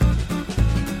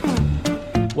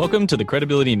Welcome to the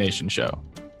Credibility Nation Show,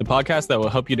 the podcast that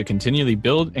will help you to continually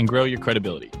build and grow your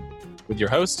credibility. With your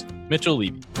host, Mitchell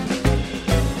Levy.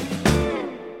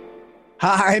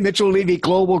 Hi, Mitchell Levy,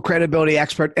 global credibility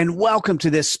expert, and welcome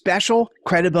to this special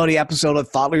credibility episode of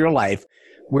Thought Leader Life,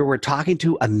 where we're talking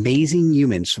to amazing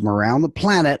humans from around the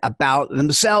planet about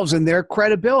themselves and their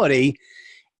credibility.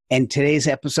 And today's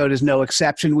episode is no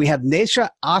exception. We have Neysha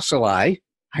Arcelay.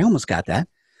 I almost got that.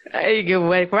 You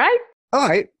went right. All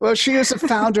right. Well, she is the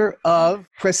founder of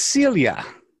Arcelay.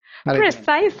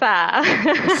 Precisa.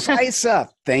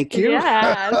 Thank you.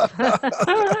 Yes.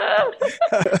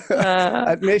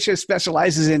 Neysha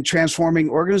specializes in transforming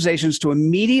organizations to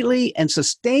immediately and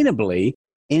sustainably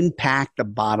impact the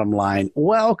bottom line.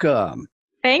 Welcome.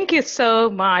 Thank you so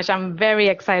much. I'm very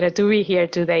excited to be here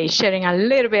today, sharing a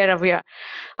little bit of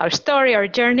our story, our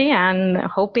journey, and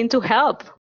hoping to help.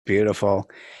 Beautiful.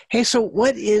 Hey, so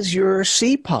what is your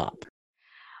CPOP?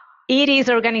 It is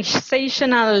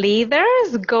organizational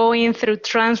leaders going through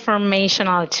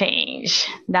transformational change.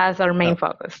 That's our main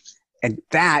focus. And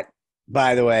that,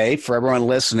 by the way, for everyone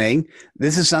listening,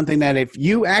 this is something that if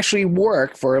you actually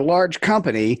work for a large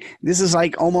company, this is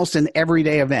like almost an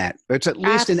everyday event. It's at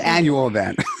least an annual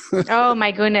event. Oh,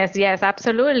 my goodness. Yes,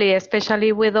 absolutely.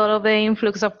 Especially with all of the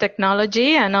influx of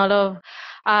technology and all of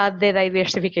the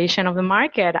diversification of the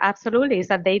market. Absolutely. It's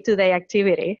a day-to-day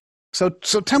activity. So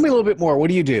tell me a little bit more. What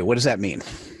do you do? What does that mean?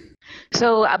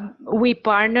 So we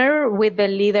partner with the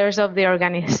leaders of the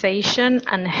organization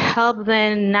and help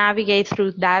them navigate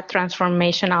through that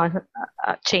transformational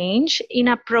change in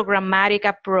a programmatic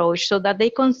approach so that they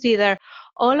consider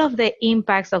all of the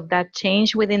impacts of that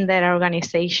change within their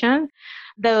organization,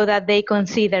 though that they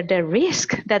consider the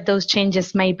risk that those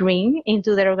changes may bring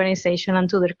into their organization and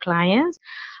to their clients,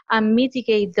 and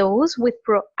mitigate those with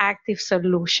proactive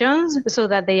solutions so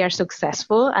that they are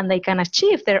successful and they can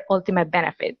achieve their ultimate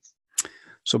benefits.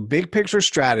 So big picture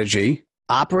strategy,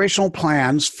 operational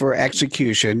plans for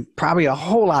execution, probably a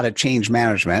whole lot of change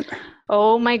management.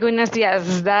 Oh my goodness,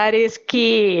 yes, that is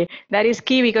key. That is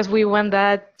key because we want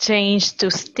that change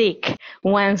to stick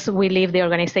once we leave the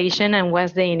organization and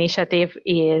once the initiative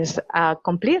is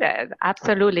completed.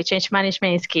 Absolutely, change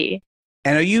management is key.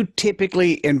 And are you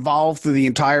typically involved through the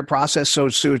entire process? So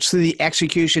it's through the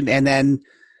execution and then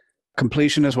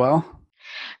completion as well?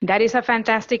 That is a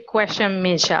fantastic question,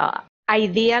 Mitchell.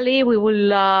 Ideally, we would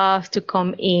love to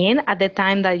come in at the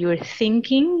time that you're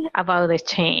thinking about the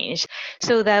change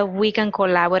so that we can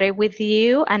collaborate with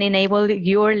you and enable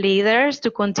your leaders to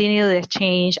continue the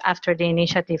change after the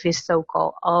initiative is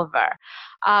so-called over.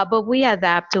 But we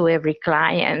adapt to every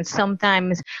client.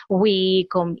 Sometimes we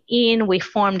come in, we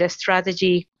form the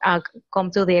strategy, come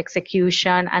to the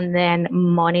execution, and then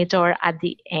monitor at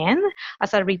the end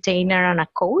as a retainer and a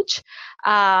coach.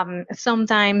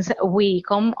 Sometimes we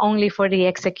come only for the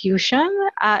execution.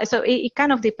 So it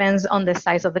kind of depends on the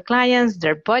size of the clients,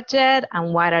 their budget,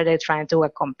 and what are they trying to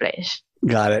accomplish.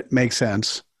 Got it. Makes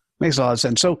sense. Makes a lot of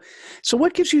sense. So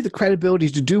what gives you the credibility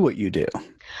to do what you do?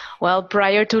 Well,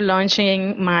 prior to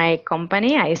launching my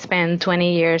company, I spent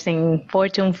 20 years in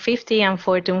Fortune 50 and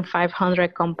Fortune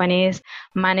 500 companies,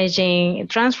 managing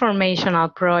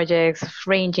transformational projects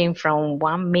ranging from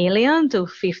 $1 million to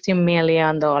 $50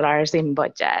 million in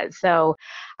budget. So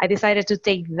I decided to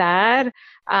take that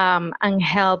and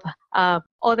help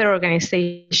other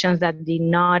organizations that did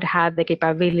not have the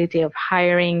capability of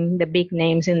hiring the big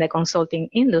names in the consulting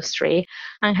industry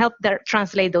and help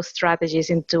translate those strategies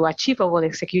into achievable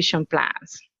execution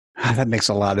plans. That makes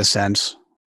a lot of sense.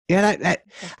 Yeah,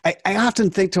 I often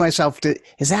think to myself,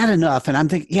 is that enough? And I'm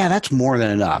thinking, yeah, that's more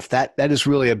than enough. That is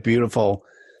really a beautiful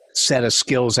set of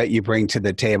skills that you bring to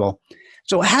the table.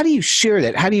 So how do you share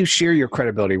that? How do you share your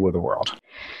credibility with the world?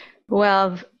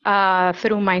 Well,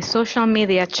 through my social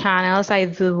media channels, I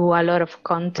do a lot of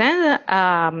content,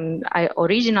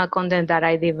 original content that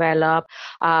I develop,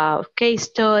 case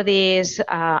studies.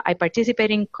 I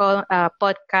participate in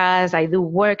podcasts. I do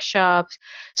workshops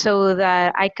so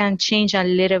that I can change a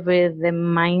little bit the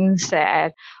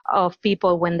mindset of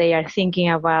people when they are thinking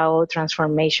about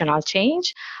transformational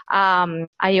change.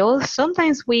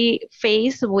 Sometimes we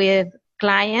face with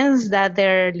clients that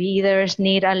their leaders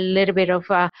need a little bit of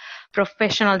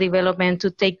professional development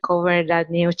to take over that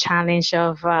new challenge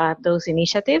of those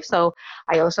initiatives. So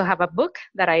I also have a book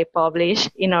that I publish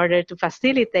in order to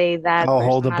facilitate that. Oh,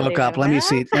 hold the book up. Let me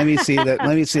see that. Let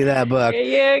me see that book.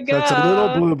 There you go. So it's a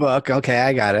little blue book. Okay,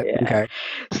 I got it. Yeah. Okay.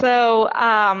 So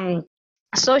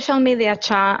social media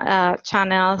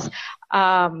channels.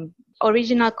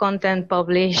 Original content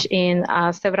published in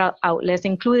several outlets,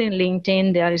 including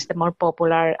LinkedIn. That is the more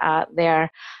popular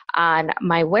there. on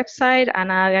my website,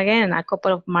 and again, a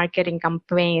couple of marketing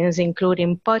campaigns,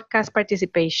 including podcast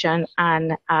participation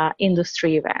and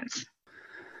industry events.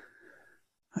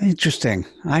 Interesting.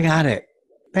 I got it.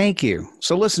 Thank you.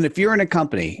 So listen, if you're in a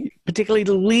company, particularly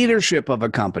the leadership of a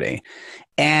company,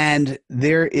 and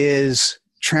there is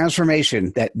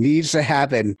transformation that needs to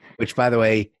happen, which, by the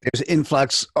way, there's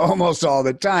influx almost all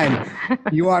the time,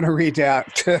 you want to reach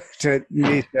out to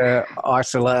Neysha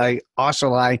Arcelay.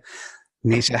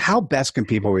 Neysha, how best can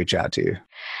people reach out to you?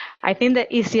 I think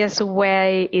the easiest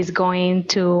way is going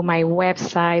to my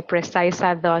website,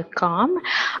 precisa.com,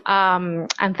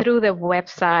 and through the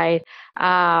website,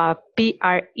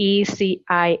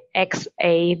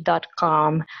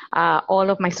 precisa.com. All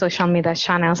of my social media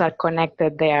channels are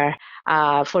connected there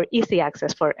for easy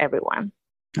access for everyone.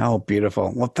 Oh,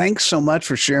 beautiful. Well, thanks so much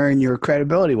for sharing your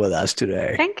credibility with us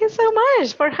today. Thank you so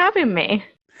much for having me.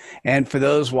 And for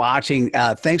those watching,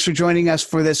 thanks for joining us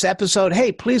for this episode.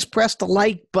 Hey, please press the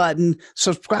like button,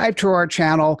 subscribe to our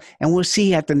channel, and we'll see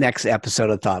you at the next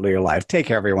episode of Thought Leader Life. Take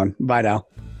care, everyone. Bye now.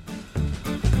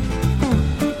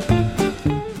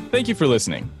 Thank you for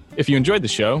listening. If you enjoyed the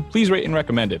show, please rate and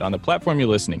recommend it on the platform you're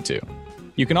listening to.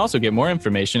 You can also get more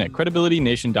information at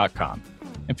credibilitynation.com.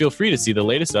 And feel free to see the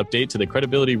latest update to the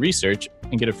credibility research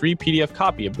and get a free PDF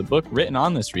copy of the book written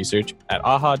on this research at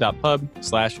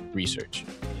aha.pub/research.